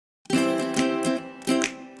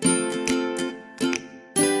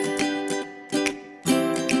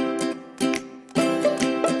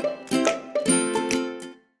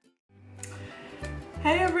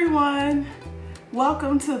everyone!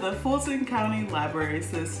 Welcome to the Fulton County Library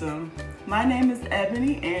System. My name is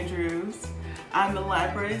Ebony Andrews. I'm the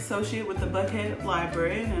Library Associate with the Buckhead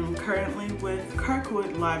Library and I'm currently with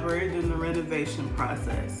Kirkwood Library in the renovation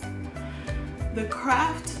process. The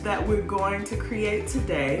craft that we're going to create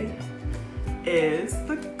today is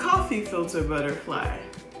the coffee filter butterfly.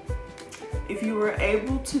 If you were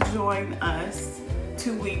able to join us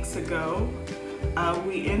 2 weeks ago,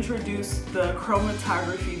 we introduced the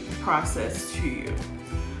chromatography process to you.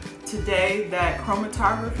 Today, that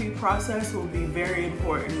chromatography process will be very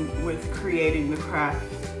important with creating the craft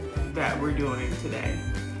that we're doing today.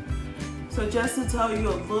 So just to tell you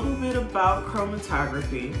a little bit about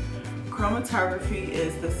chromatography, chromatography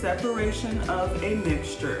is the separation of a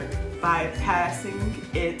mixture by passing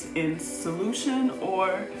it in solution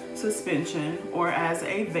or suspension or as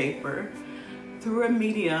a vapor through a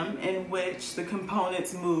medium in which the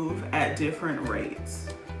components move at different rates.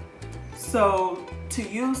 So to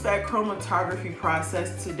use that chromatography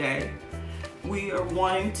process today, we are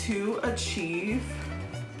wanting to achieve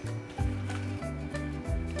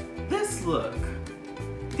this look.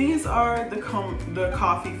 These are the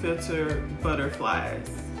coffee filter butterflies.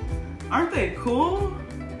 Aren't they cool?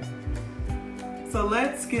 So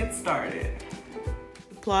let's get started.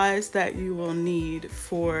 Supplies that you will need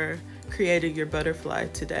for creating your butterfly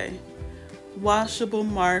today. Washable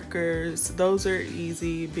markers, those are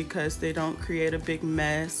easy because they don't create a big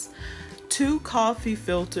mess. 2 coffee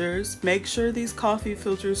filters, make sure these coffee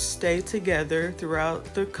filters stay together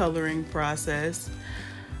throughout the coloring process.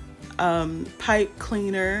 Pipe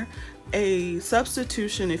cleaner, a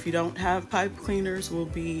substitution if you don't have pipe cleaners will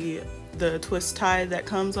be the twist tie that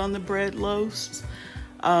comes on the bread loaves.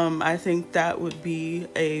 I think that would be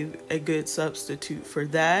a good substitute for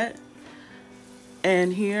that.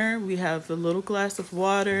 And here we have a little glass of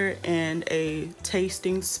water and a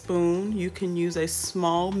tasting spoon. You can use a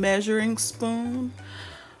small measuring spoon.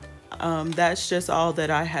 That's just all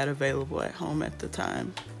that I had available at home at the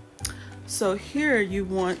time. So here you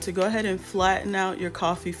want to go ahead and flatten out your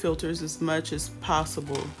coffee filters as much as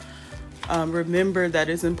possible. Remember that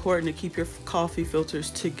it's important to keep your coffee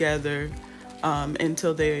filters together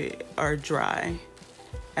until they are dry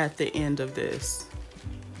at the end of this.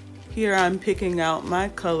 Here I'm picking out my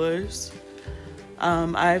colors.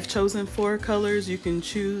 I've chosen 4 colors. You can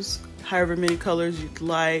choose however many colors you'd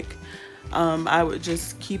like. I would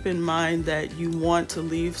just keep in mind that you want to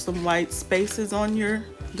leave some white spaces on your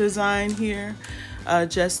design here,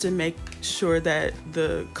 just to make sure that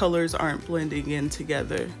the colors aren't blending in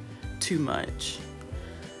together too much.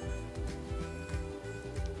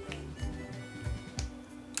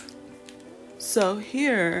 So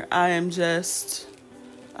here I am just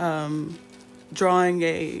drawing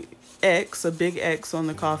a big X on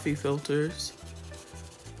the coffee filters.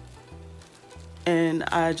 And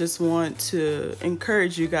I just want to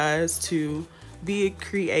encourage you guys to be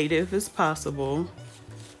creative as possible.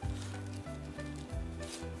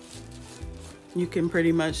 You can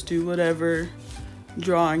pretty much do whatever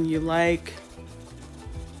drawing you like.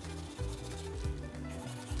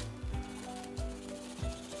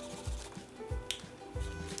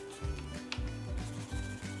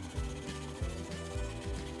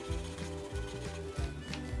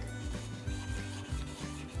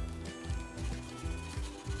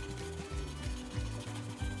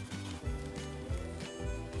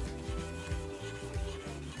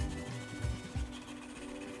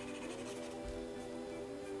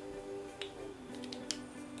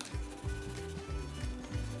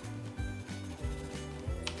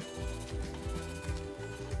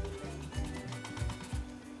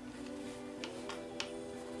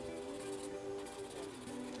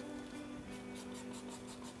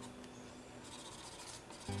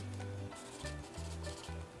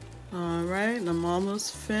 Alright, I'm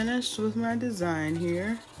almost finished with my design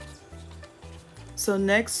here. So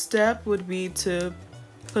next step would be to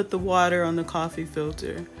put the water on the coffee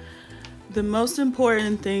filter. The most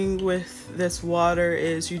important thing with this water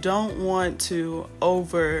is you don't want to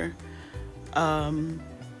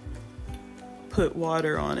put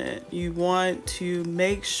water on it. You want to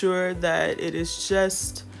make sure that it is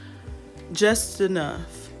just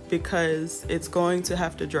enough because it's going to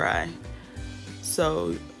have to dry.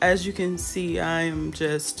 So as you can see, I am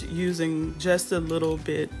just using just a little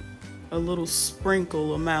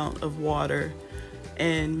sprinkle amount of water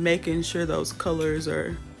and making sure those colors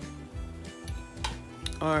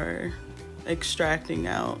are extracting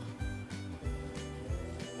out.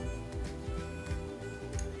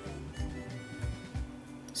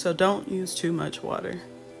 So don't use too much water.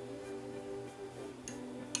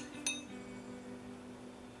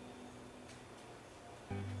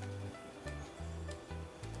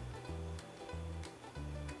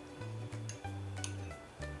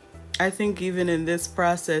 I think even in this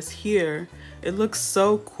process here, it looks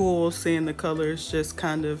so cool seeing the colors just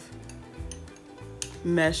kind of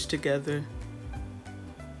mesh together.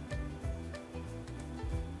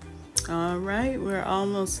 All right, we're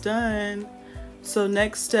almost done. So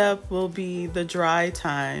next step will be the dry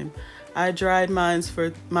time. I dried mine for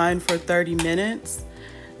 30 minutes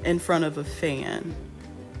in front of a fan.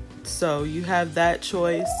 So you have that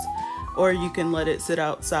choice, or you can let it sit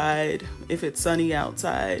outside if it's sunny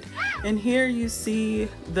outside. And here you see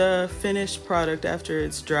the finished product after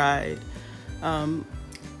it's dried.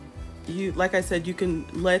 Like I said, you can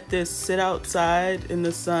let this sit outside in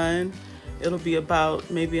the sun. It'll be about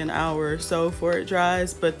maybe an hour or so before it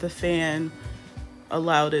dries, but the fan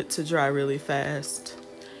allowed it to dry really fast.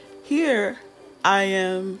 Here I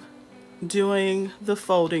am doing the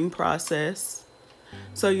folding process.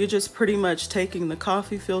 So you're just pretty much taking the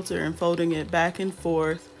coffee filter and folding it back and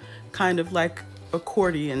forth, kind of like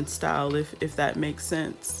accordion style, if that makes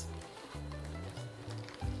sense.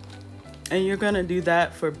 And you're gonna do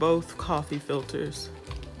that for both coffee filters.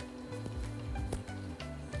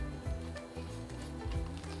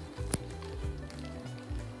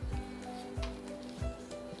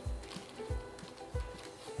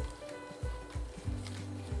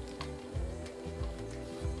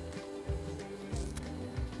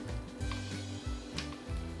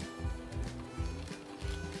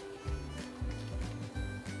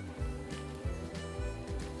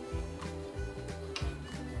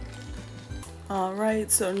 All right,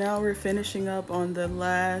 so now we're finishing up on the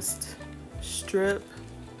last strip,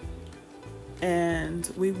 and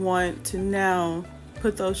we want to now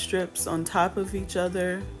put those strips on top of each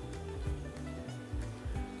other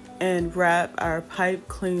and wrap our pipe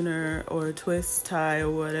cleaner or twist tie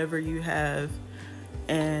or whatever you have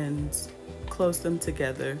and close them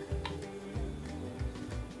together.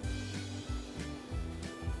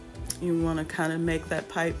 You want to kind of make that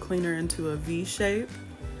pipe cleaner into a V shape,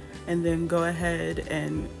 and then go ahead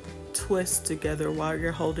and twist together while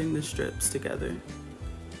you're holding the strips together.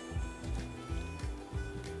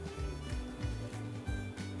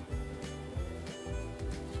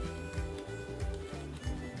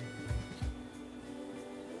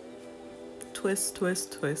 Twist,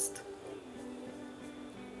 twist, twist.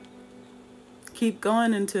 Keep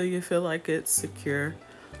going until you feel like it's secure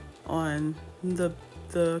on the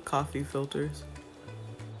coffee filters.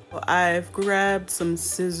 I've grabbed some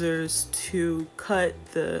scissors to cut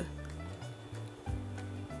the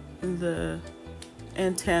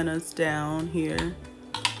antennas down here.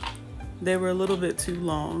 They were a little bit too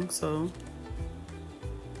long,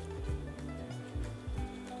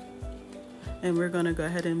 and we're gonna go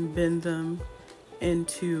ahead and bend them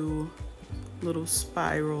into little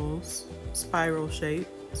spiral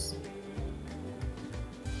shapes.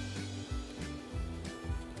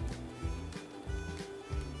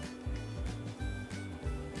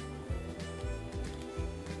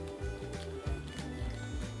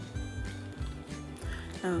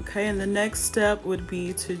 Okay, and the next step would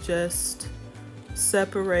be to just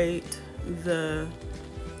separate the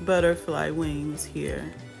butterfly wings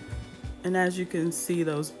here. And as you can see,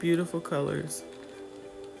 those beautiful colors,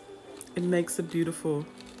 it makes a beautiful,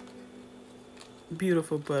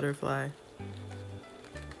 beautiful butterfly.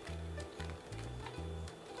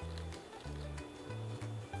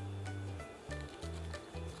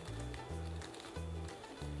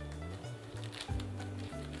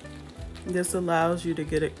 This allows you to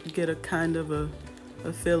get a kind of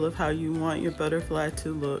a feel of how you want your butterfly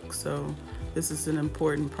to look. So this is an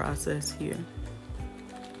important process here.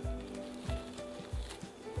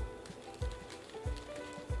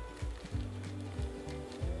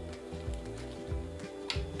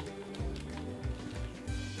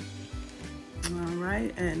 All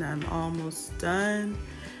right, and I'm almost done.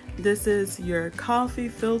 This is your coffee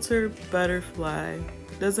filter butterfly.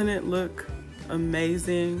 Doesn't it look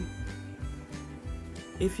amazing?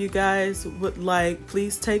 If you guys would like,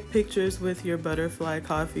 please take pictures with your butterfly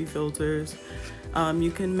coffee filters.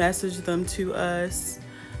 You can message them to us,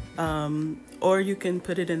 or you can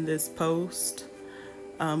put it in this post.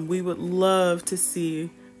 We would love to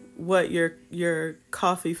see what your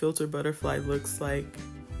coffee filter butterfly looks like.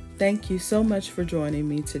 Thank you so much for joining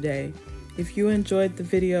me today. If you enjoyed the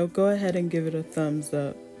video, go ahead and give it a thumbs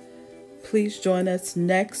up. Please join us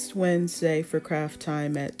next Wednesday for craft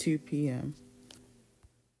time at 2 p.m.